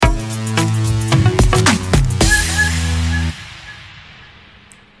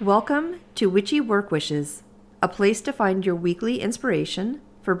Welcome to Witchy Work Wishes, a place to find your weekly inspiration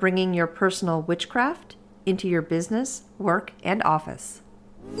for bringing your personal witchcraft into your business, work, and office.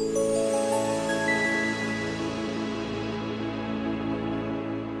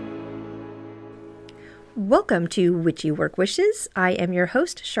 Welcome to Witchy Work Wishes. I am your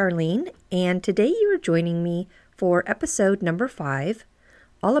host, Charlene, and today you are joining me for episode number 5,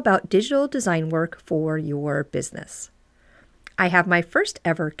 all about digital design work for your business. I have my first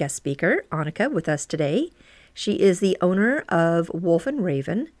ever guest speaker, Annika, with us today. She is the owner of Wolf and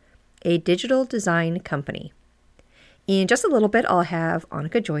Raven, a digital design company. In just a little bit, I'll have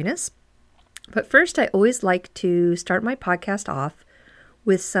Annika join us. But first, I always like to start my podcast off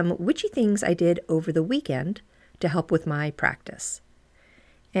with some witchy things I did over the weekend to help with my practice.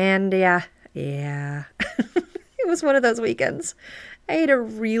 And yeah, it was one of those weekends. I had a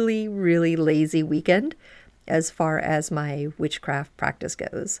really, really lazy weekend as far as my witchcraft practice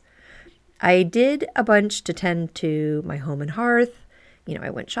goes. I did a bunch to tend to my home and hearth.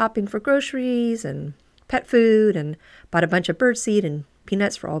 I went shopping for groceries and pet food and bought a bunch of birdseed and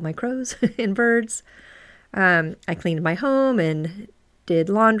peanuts for all my crows and birds. I cleaned my home and did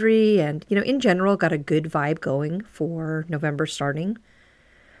laundry and, in general, got a good vibe going for November starting.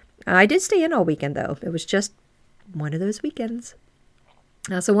 I did stay in all weekend, though. It was just one of those weekends.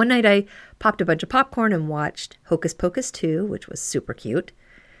 So one night I popped a bunch of popcorn and watched Hocus Pocus 2, which was super cute.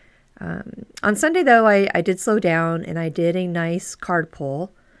 On Sunday, though, I did slow down and I did a nice card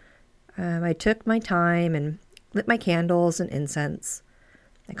pull. I took my time and lit my candles and incense.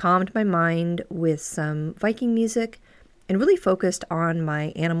 I calmed my mind with some Viking music and really focused on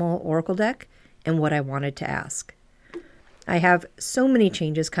my animal oracle deck and what I wanted to ask. I have so many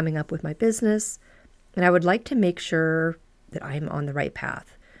changes coming up with my business, and I would like to make sure that I'm on the right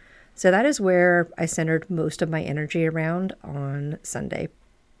path. So that is where I centered most of my energy around on Sunday.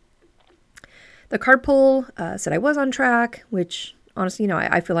 The card pull said I was on track, which honestly,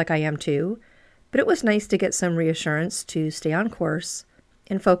 I feel like I am too. But it was nice to get some reassurance to stay on course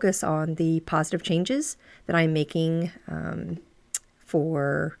and focus on the positive changes that I'm making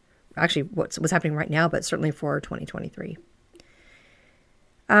for actually what's happening right now, but certainly for 2023.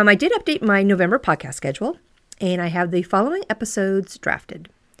 I did update my November podcast schedule, and I have the following episodes drafted.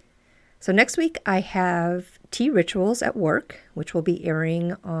 So next week, I have Tea Rituals at Work, which will be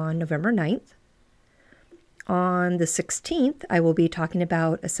airing on November 9th. On the 16th, I will be talking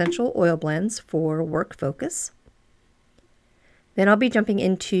about essential oil blends for work focus. Then I'll be jumping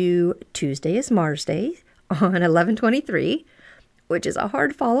into Tuesday is Mars Day on 11/23, which is a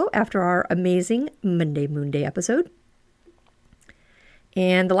hard follow after our amazing Monday Moon Day episode.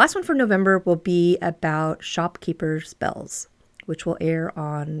 And the last one for November will be about shopkeepers' bells, which will air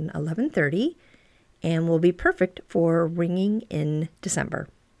on 11/30 and will be perfect for ringing in December.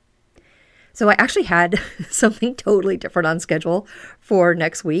 So I actually had something totally different on schedule for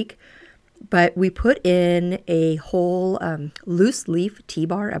next week, but we put in a whole loose leaf tea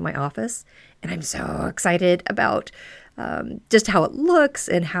bar at my office, and I'm so excited about just how it looks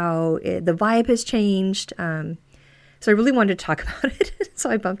and how the vibe has changed. So I really wanted to talk about it, so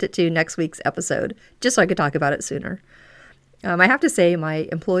I bumped it to next week's episode, just so I could talk about it sooner. I have to say, my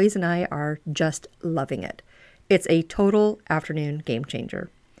employees and I are just loving it. It's a total afternoon game changer.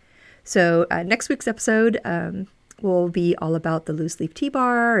 So next week's episode will be all about the loose leaf tea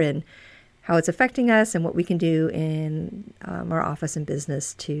bar and how it's affecting us and what we can do in our office and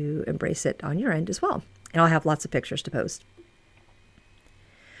business to embrace it on your end as well. And I'll have lots of pictures to post.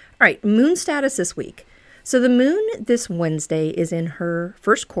 All right, moon status this week. So the moon this Wednesday is in her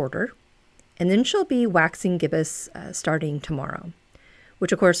first quarter, and then she'll be waxing gibbous starting tomorrow,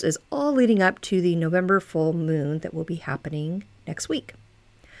 which of course is all leading up to the November full moon that will be happening next week.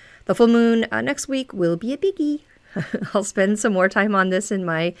 The full moon next week will be a biggie. I'll spend some more time on this in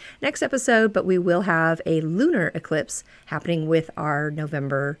my next episode, but we will have a lunar eclipse happening with our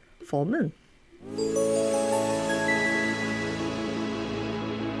November full moon.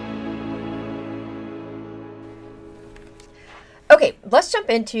 Okay, let's jump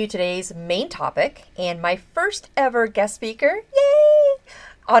into today's main topic and my first ever guest speaker. Yay!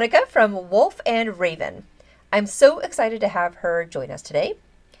 Annika from Wolf and Raven. I'm so excited to have her join us today.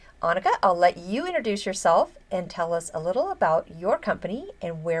 Annika, I'll let you introduce yourself and tell us a little about your company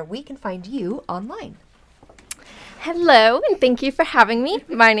and where we can find you online. Hello, and thank you for having me.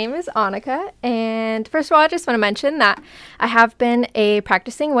 My name is Annika, and first of all, I just want to mention that I have been a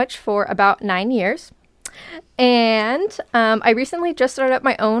practicing witch for about 9 years. And I recently just started up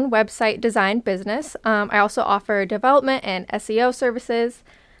my own website design business. I also offer development and SEO services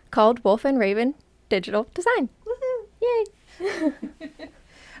called Wolf and Raven Digital Design. Woohoo! Yay!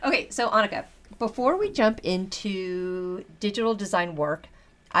 Okay, so Annika, before we jump into digital design work,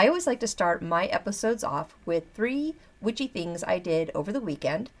 I always like to start my episodes off with 3 witchy things I did over the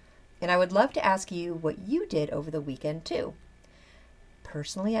weekend, and I would love to ask you what you did over the weekend too.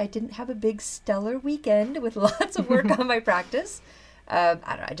 Personally, I didn't have a big stellar weekend with lots of work on my practice. I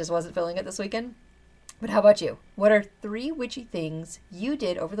don't know, I just wasn't feeling it this weekend. But how about you? What are 3 witchy things you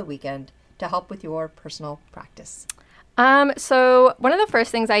did over the weekend to help with your personal practice? So one of the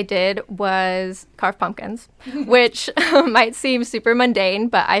first things I did was carve pumpkins, which might seem super mundane,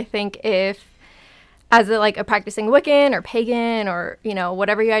 but I think if as a practicing Wiccan or pagan or,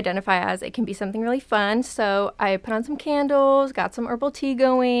 whatever you identify as, it can be something really fun. So I put on some candles, got some herbal tea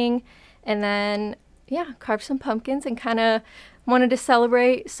going, and then, carved some pumpkins and kind of wanted to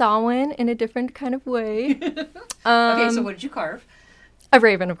celebrate Samhain in a different kind of way. Okay, so what did you carve? A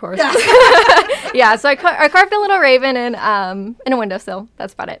raven, of course. Yeah, so I carved a little raven in a windowsill.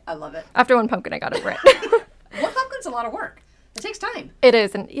 That's about it. I love it. After one pumpkin, I got over it. One pumpkin's a lot of work. It takes time. It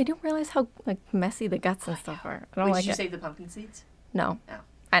is, and you don't realize how messy the guts and stuff are. I don't Wait, like did you it. save the pumpkin seeds? No. Oh.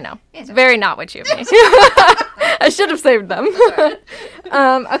 I know. Yeah, it's okay. Very not witchy of me. I should have saved them.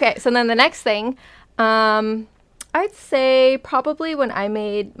 Okay, so then the next thing, I'd say probably when I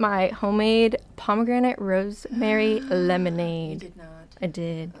made my homemade pomegranate rosemary lemonade. You did not. I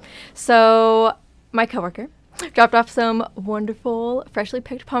did. So my coworker dropped off some wonderful freshly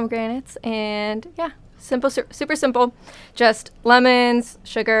picked pomegranates, and simple, super simple. Just lemons,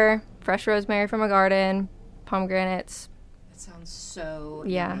 sugar, fresh rosemary from a garden, pomegranates. That sounds so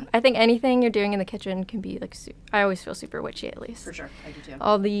Yeah, yummy. I think anything you're doing in the kitchen can be I always feel super witchy, at least. For sure, I do too.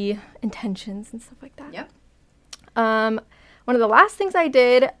 All the intentions and stuff like that. Yep. One of the last things I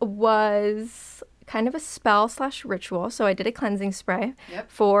did was kind of a spell/ritual. So I did a cleansing spray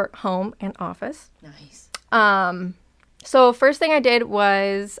for home and office. Nice. So first thing I did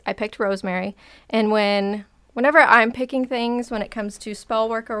was I picked rosemary, and whenever I'm picking things when it comes to spell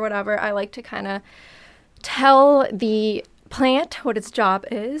work or whatever, I like to kind of tell the plant what its job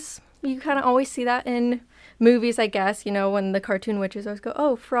is. You kind of always see that in movies, I guess, when the cartoon witches always go,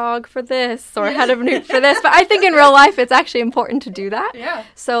 oh, frog for this, or head of newt for this. But I think in real life, it's actually important to do that. Yeah.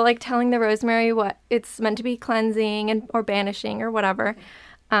 So telling the rosemary what it's meant to be cleansing or banishing or whatever.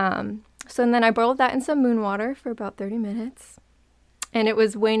 So then I boiled that in some moon water for about 30 minutes. And it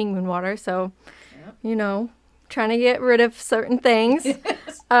was waning moon water, so, trying to get rid of certain things.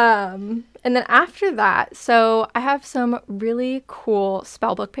 And then after that, so I have some really cool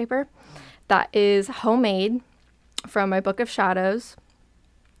spellbook paper that is homemade from my Book of Shadows.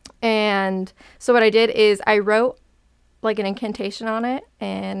 And so what I did is I wrote an incantation on it,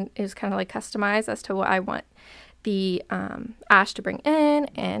 and it was kind of customized as to what I want the ash to bring in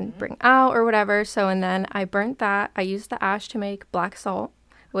and bring out or whatever. So, and then I burnt that. I used the ash to make black salt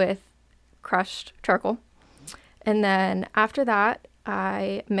with crushed charcoal. And then after that,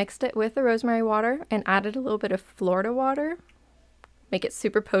 I mixed it with the rosemary water and added a little bit of Florida water, make it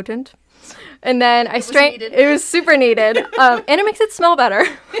super potent. And then I strained. It was super needed. And it makes it smell better.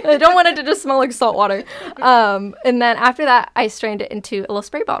 I don't want it to just smell like salt water. And then after that, I strained it into a little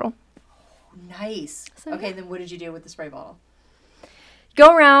spray bottle. Nice. So, okay, then what did you do with the spray bottle?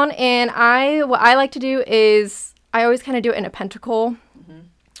 Go around, and what I like to do is I always kind of do it in a pentacle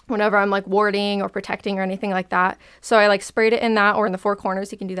whenever I'm warding or protecting or anything like that. So I sprayed it in that, or in the 4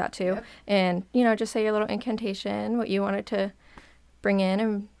 corners. You can do that too. Yep. And, just say your little incantation, what you want it to bring in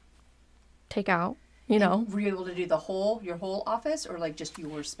and take out, And were you able to do your whole office, or just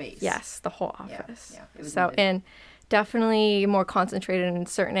your space? Yes, the whole office. Yeah, it was so, needed. And definitely more concentrated in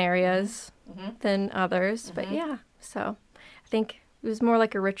certain areas than others. But so I think it was more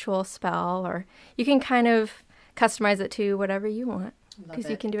like a ritual spell, or you can kind of customize it to whatever you want, because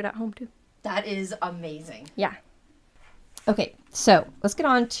you can do it at home too. That is amazing. Yeah. Okay, so let's get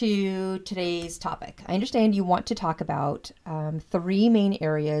on to today's topic. I understand you want to talk about 3 main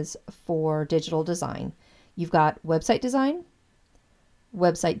areas for digital design. You've got website design,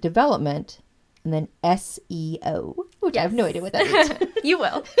 website development, and then SEO, which I have no idea what that means. You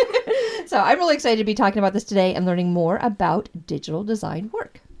will. So I'm really excited to be talking about this today and learning more about digital design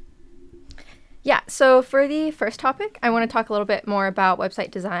work. Yeah, so for the first topic, I want to talk a little bit more about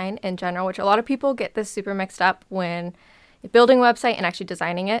website design in general, which a lot of people get this super mixed up when building a website and actually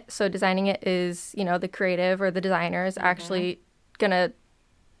designing it. So designing it is, the creative or the designer is actually going to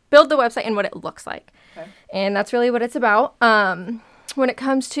build the website and what it looks like. Okay. And that's really what it's about. When it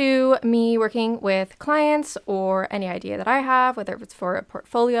comes to me working with clients or any idea that I have, whether it's for a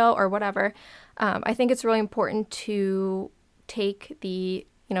portfolio or whatever, I think it's really important to take the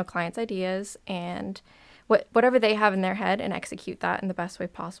client's ideas and whatever they have in their head and execute that in the best way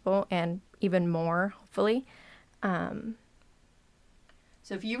possible and even more, hopefully.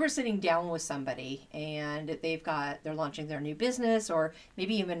 So if you were sitting down with somebody and they're launching their new business, or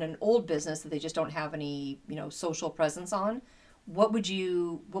maybe even an old business that they just don't have any, social presence on, what would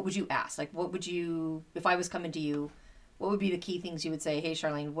you ask? Like, if I was coming to you, what would be the key things you would say, hey,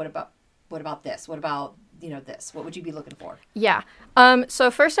 Charlene, what about this? What about, this? What would you be looking for? Yeah.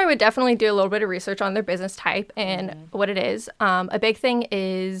 So first I would definitely do a little bit of research on their business type and what it is. A big thing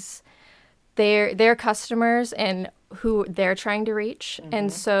is their customers and who they're trying to reach.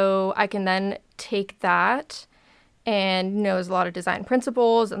 And so I can then take that and, there's a lot of design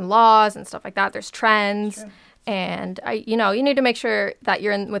principles and laws and stuff like that. There's trends. Sure. And you need to make sure that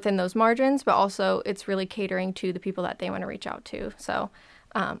you're within those margins, but also it's really catering to the people that they want to reach out to. So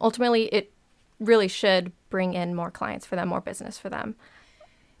ultimately, it really should bring in more clients for them, more business for them.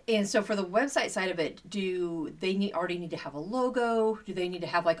 And so for the website side of it, do they already need to have a logo? Do they need to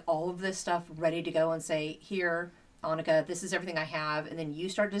have like all of this stuff ready to go and say, here, Annika, this is everything I have, and then you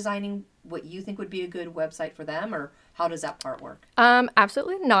start designing what you think would be a good website for them, or how does that part work?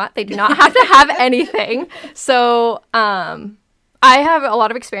 Absolutely not. They do not have to have anything. So I have a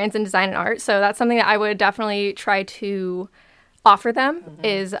lot of experience in design and art, so that's something that I would definitely try to offer them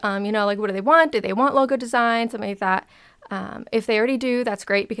is, like, what do they want? Do they want logo design, something like that? If they already do, that's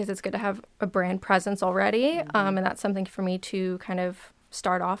great because it's good to have a brand presence already, and that's something for me to kind of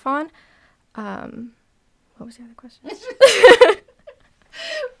start off on. What was the other question?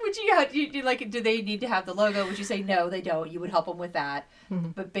 Do they need to have the logo? Would you say no, they don't? You would help them with that.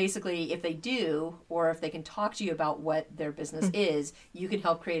 But basically, if they do, or if they can talk to you about what their business is, you can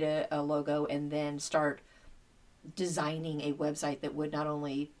help create a logo and then start designing a website that would not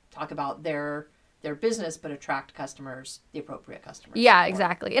only talk about their business, but attract customers, the appropriate customers. Yeah,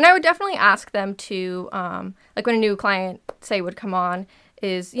 exactly. And I would definitely ask them to, like when a new client, say, would come on,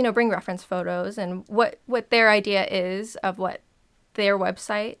 is, bring reference photos and what their idea is of what their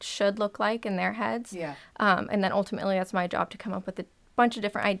website should look like in their heads. Yeah. And then ultimately that's my job to come up with a bunch of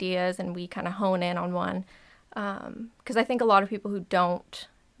different ideas and we kind of hone in on one. Because I think a lot of people who don't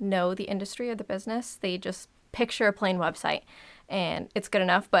know the industry or the business, they just picture a plain website and it's good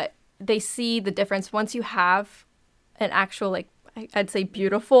enough, but they see the difference once you have an actual, like, I'd say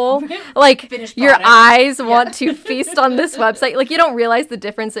beautiful, like finished your product. eyes want to feast on this website. Like you don't realize the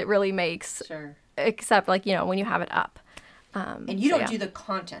difference it really makes. Sure. Except like, when you have it up. And you don't do the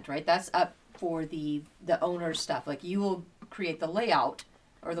content, right? That's up for the owner's stuff. Like you will create the layout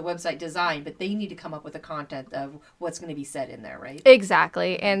or the website design, but they need to come up with the content of what's going to be said in there, right?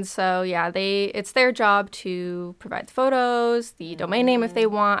 Exactly. And so, yeah, it's their job to provide the photos, the domain name if they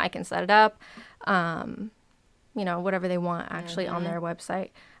want. I can set it up. Whatever they want actually on their website.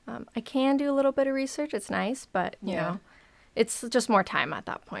 I can do a little bit of research. It's nice, but, you know, it's just more time at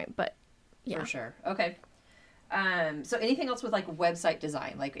that point. But, yeah. For sure. Okay. So anything else with like website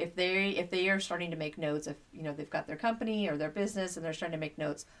design? Like if they are starting to make notes, if, they've got their company or their business and they're starting to make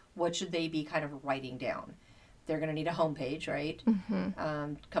notes, what should they be kind of writing down? They're going to need a homepage, right?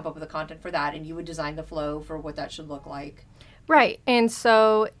 Come up with the content for that, and you would design the flow for what that should look like. Right. And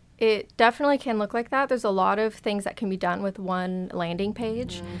so it definitely can look like that. There's a lot of things that can be done with one landing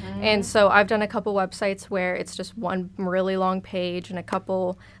page. And so I've done a couple websites where it's just one really long page and a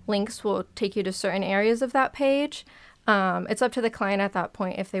couple links will take you to certain areas of that page. It's up to the client at that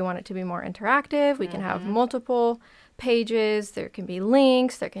point if they want it to be more interactive. We can have multiple pages. There can be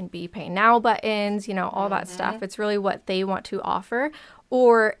links. There can be pay now buttons, all that stuff. It's really what they want to offer.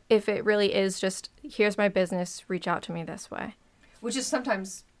 Or if it really is just, here's my business, reach out to me this way. Which is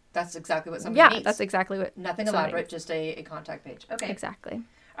sometimes... That's exactly what somebody needs. Yeah, that's exactly what Nothing elaborate, just a contact page. Okay. Exactly.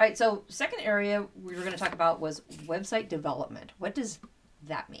 All right, so second area we were going to talk about was website development. What does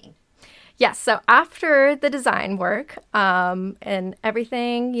that mean? Yes, so after the design work and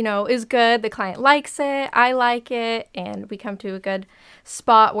everything, is good, the client likes it, I like it, and we come to a good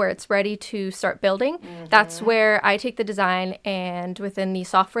spot where it's ready to start building. That's where I take the design and within the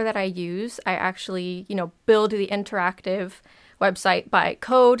software that I use, I actually, build the interactive website by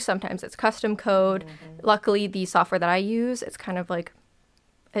code. Sometimes it's custom code. Luckily, the software that I use, it's kind of like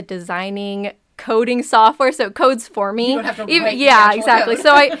a designing coding software, so it codes for me. You don't have to write exactly. Code.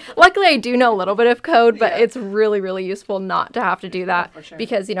 So luckily I do know a little bit of code, but it's really, really useful not to have to do that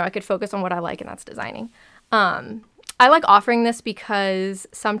because, I could focus on what I like, and that's designing. I like offering this because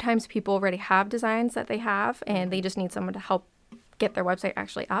sometimes people already have designs that they have and they just need someone to help get their website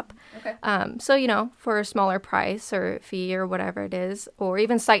actually up. Okay. So, for a smaller price or fee or whatever it is, or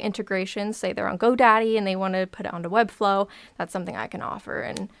even site integrations, say they're on GoDaddy and they want to put it onto Webflow, that's something I can offer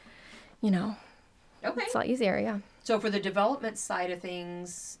and, Okay. It's a lot easier, yeah. So for the development side of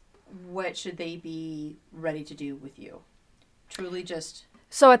things, what should they be ready to do with you? Truly just...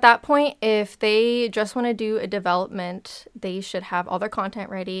 So at that point, if they just want to do a development, they should have all their content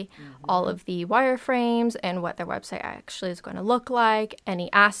ready, all of the wireframes and what their website actually is going to look like,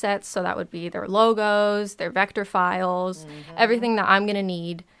 any assets. So that would be their logos, their vector files, everything that I'm going to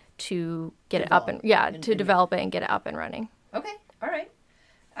need to get it up and develop it and get it up and running. Okay. All right.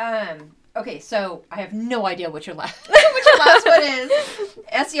 Okay. So I have no idea what your last one is.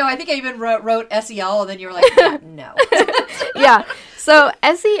 SEO. I think I even wrote SEO, and then you were like, no. Yeah. So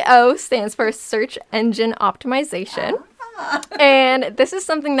SEO stands for Search Engine Optimization. And this is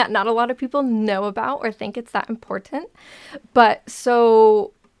something that not a lot of people know about or think it's that important. But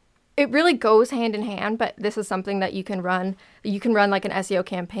so it really goes hand in hand, but this is something that you can run. You can run like an SEO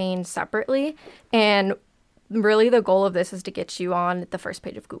campaign separately. And really the goal of this is to get you on the first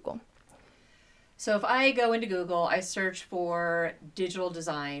page of Google. So if I go into Google, I search for digital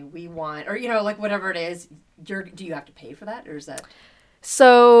design, or whatever it is, do you have to pay for that, or is that?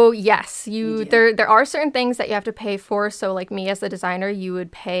 So yes, there are certain things that you have to pay for. So like me as a designer, you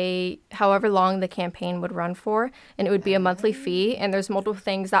would pay however long the campaign would run for, and it would be a monthly fee. And there's multiple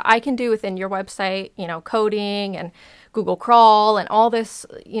things that I can do within your website, coding and Google crawl and all this,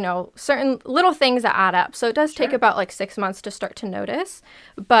 certain little things that add up. So it does take about like 6 months to start to notice,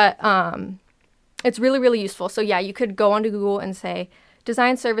 but it's really, really useful. So yeah, you could go onto Google and say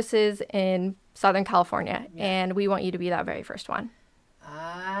design services in Southern California, and we want you to be that very first one.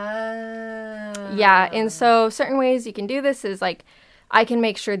 Yeah, and so certain ways you can do this is like I can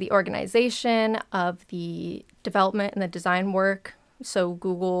make sure the organization of the development and the design work, so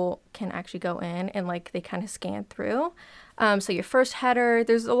Google can actually go in and like they kind of scan through. So your first header,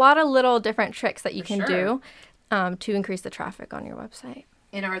 there's a lot of little different tricks that you can do to increase the traffic on your website.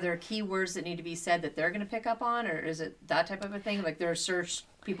 And are there keywords that need to be said that they're going to pick up on, or is it that type of a thing? Like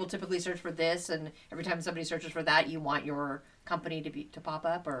people typically search for this, and every time somebody searches for that, you want your company to pop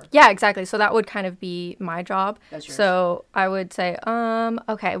up, or? Yeah, exactly. So that would kind of be my job. That's yours. So I would say,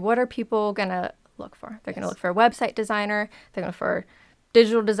 okay, what are people going to look for? They're going to look for a website designer. They're going to look for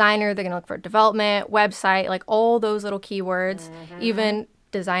digital designer. They're going to look for development, website, like all those little keywords, even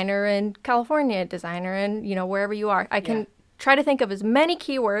designer in California, designer in, wherever you are. I can try to think of as many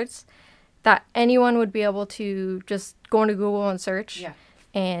keywords that anyone would be able to just go into Google and search. Yeah.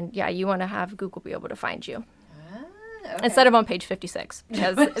 And you want to have Google be able to find you. Okay. Instead of on page 56,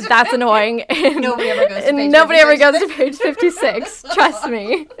 because that's annoying. And nobody ever goes to page 56. Trust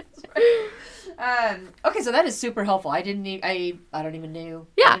me. Okay, so that is super helpful. I don't even know.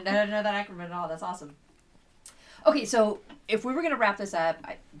 Yeah. I didn't know that acronym at all. That's awesome. Okay, so if we were going to wrap this up,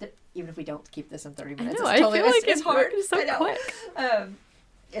 even if we don't keep this in 30 minutes, I feel like it's hard. So quick.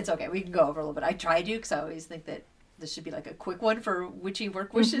 It's okay. We can go over a little bit. I try to, because I always think that this should be like a quick one for witchy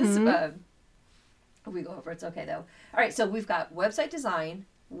work wishes. We go over. It's okay, though. All right, so we've got website design,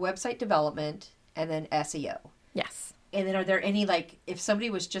 website development, and then SEO. Yes. And then are there any, if somebody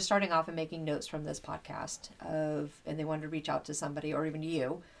was just starting off and making notes from this podcast and they wanted to reach out to somebody or even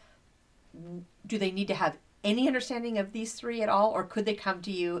you, do they need to have any understanding of these three at all? Or could they come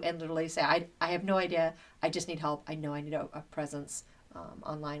to you and literally say, I have no idea. I just need help. I know I need a presence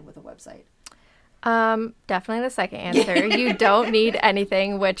online with a website. Definitely the second answer. You don't need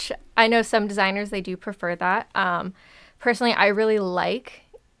anything, which I know some designers, they do prefer that. Personally, I really like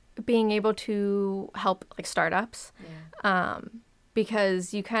being able to help startups.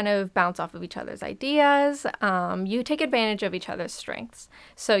 Because you kind of bounce off of each other's ideas. You take advantage of each other's strengths.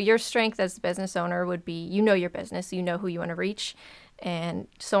 So your strength as a business owner would be, your business, you know who you want to reach, and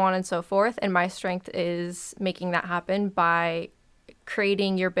so on and so forth. And my strength is making that happen by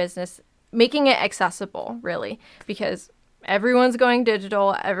creating your business, making it accessible, really, because everyone's going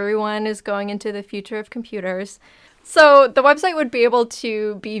digital. Everyone is going into the future of computers. So the website would be able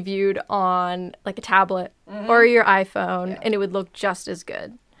to be viewed on like a tablet or your iPhone, and it would look just as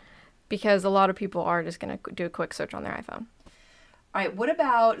good, because a lot of people are just going to do a quick search on their iPhone. All right, what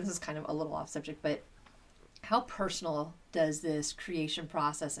about, this is kind of a little off subject, but how personal does this creation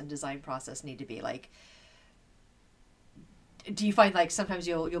process and design process need to be? Do you find sometimes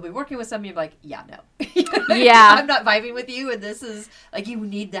you'll be working with somebody and you're like, yeah, no. Yeah. I'm not vibing with you, and this is you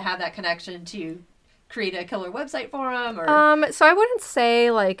need to have that connection to create a killer website for them? Or? So I wouldn't say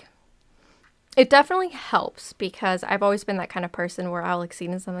it definitely helps, because I've always been that kind of person where I'll exceed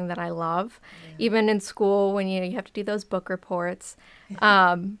in something that I love. Even in school, when you have to do those book reports,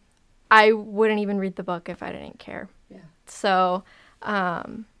 I wouldn't even read the book if I didn't care. Yeah. So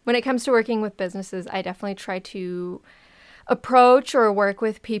when it comes to working with businesses, I definitely try to approach or work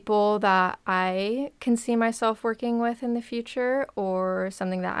with people that I can see myself working with in the future, or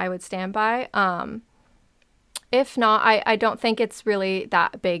something that I would stand by. If not, I don't think it's really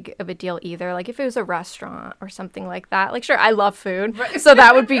that big of a deal either. Like if it was a restaurant or something like that, like sure, I love food, so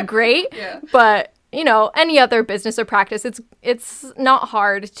that would be great. Yeah. But any other business or practice, it's not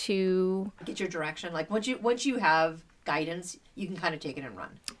hard to get your direction. Like once you have guidance, you can kind of take it and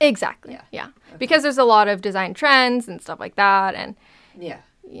run. Exactly. Yeah. Okay. Because there's a lot of design trends and stuff like that, and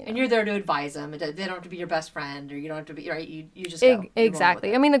and you're there to advise them. They don't have to be your best friend, or you don't have to be right. You just go.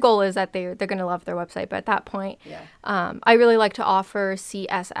 Exactly. I mean, the goal is that they're going to love their website, but at that point, I really like to offer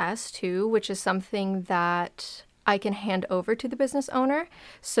CSS too, which is something that I can hand over to the business owner,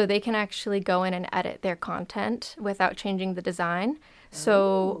 so they can actually go in and edit their content without changing the design.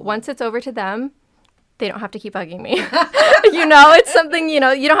 So once it's over to them, they don't have to keep bugging me. It's something, you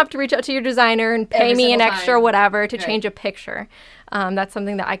don't have to reach out to your designer and pay me an extra whatever to change a picture. That's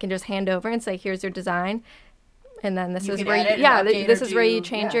something that I can just hand over and say, here's your design. And then this is where this is where you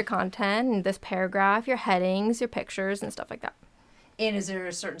change your content, and this paragraph, your headings, your pictures, and stuff like that. And is there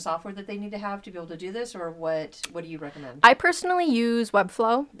a certain software that they need to have to be able to do this, or what do you recommend? I personally use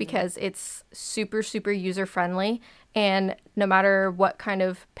Webflow because it's super, super user-friendly, and no matter what kind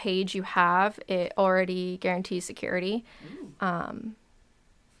of page you have, it already guarantees security.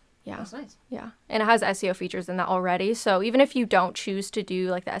 That's nice. Yeah, and it has SEO features in that already, so even if you don't choose to do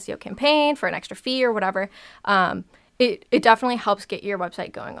like the SEO campaign for an extra fee or whatever, it definitely helps get your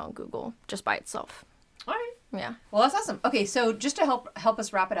website going on Google just by itself. All right. Yeah. Well, that's awesome. Okay, so just to help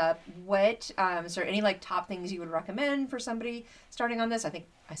us wrap it up, what is there any like top things you would recommend for somebody starting on this? I think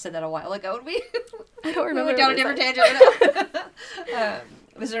I said that a while ago. I don't remember. We went down a different tangent.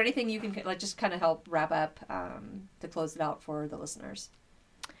 Was there anything you can like just kind of help wrap up to close it out for the listeners?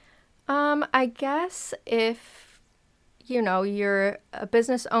 I guess if you're a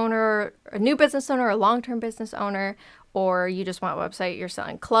business owner, a new business owner, a long-term business owner, or you just want a website, you're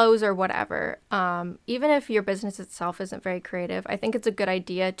selling clothes or whatever, even if your business itself isn't very creative, I think it's a good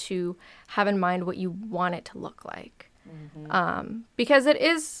idea to have in mind what you want it to look like. Because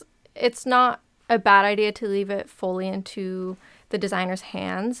it's not a bad idea to leave it fully into the designer's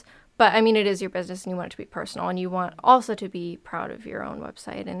hands. But I mean, it is your business and you want it to be personal, and you want also to be proud of your own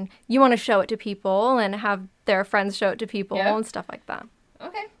website, and you want to show it to people and have their friends show it to people and stuff like that.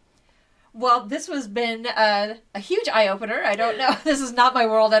 Okay. Well, this has been a huge eye-opener. I don't know. This is not my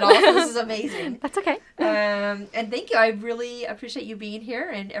world at all. So this is amazing. That's okay. And thank you. I really appreciate you being here,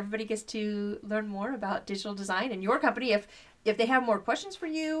 and everybody gets to learn more about digital design and your company. If they have more questions for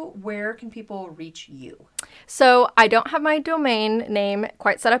you, where can people reach you? So I don't have my domain name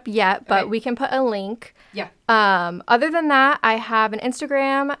quite set up yet, but we can put a link. Yeah. Other than that, I have an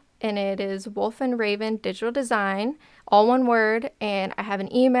Instagram, and it is Wolf and Raven Digital Design, all one word. And I have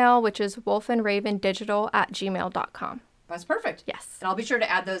an email, which is wolfandravendigital@gmail.com. That's perfect. Yes. And I'll be sure to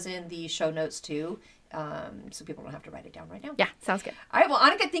add those in the show notes too, so people don't have to write it down right now. Yeah, sounds good. All right. Well,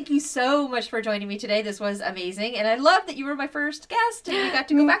 Annika, thank you so much for joining me today. This was amazing. And I love that you were my first guest and we got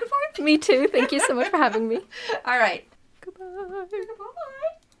to go back and forth. Me too. Thank you so much for having me. All right. Goodbye.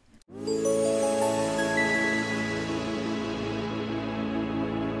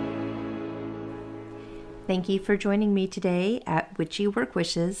 Thank you for joining me today at Witchy Work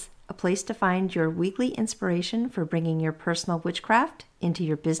Wishes, a place to find your weekly inspiration for bringing your personal witchcraft into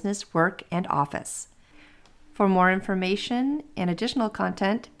your business, work, and office. For more information and additional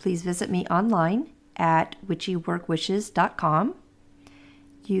content, please visit me online at witchyworkwishes.com.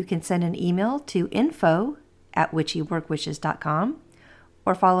 You can send an email to info@witchyworkwishes.com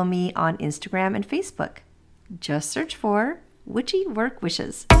or follow me on Instagram and Facebook. Just search for Witchy Work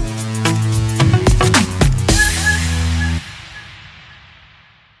Wishes.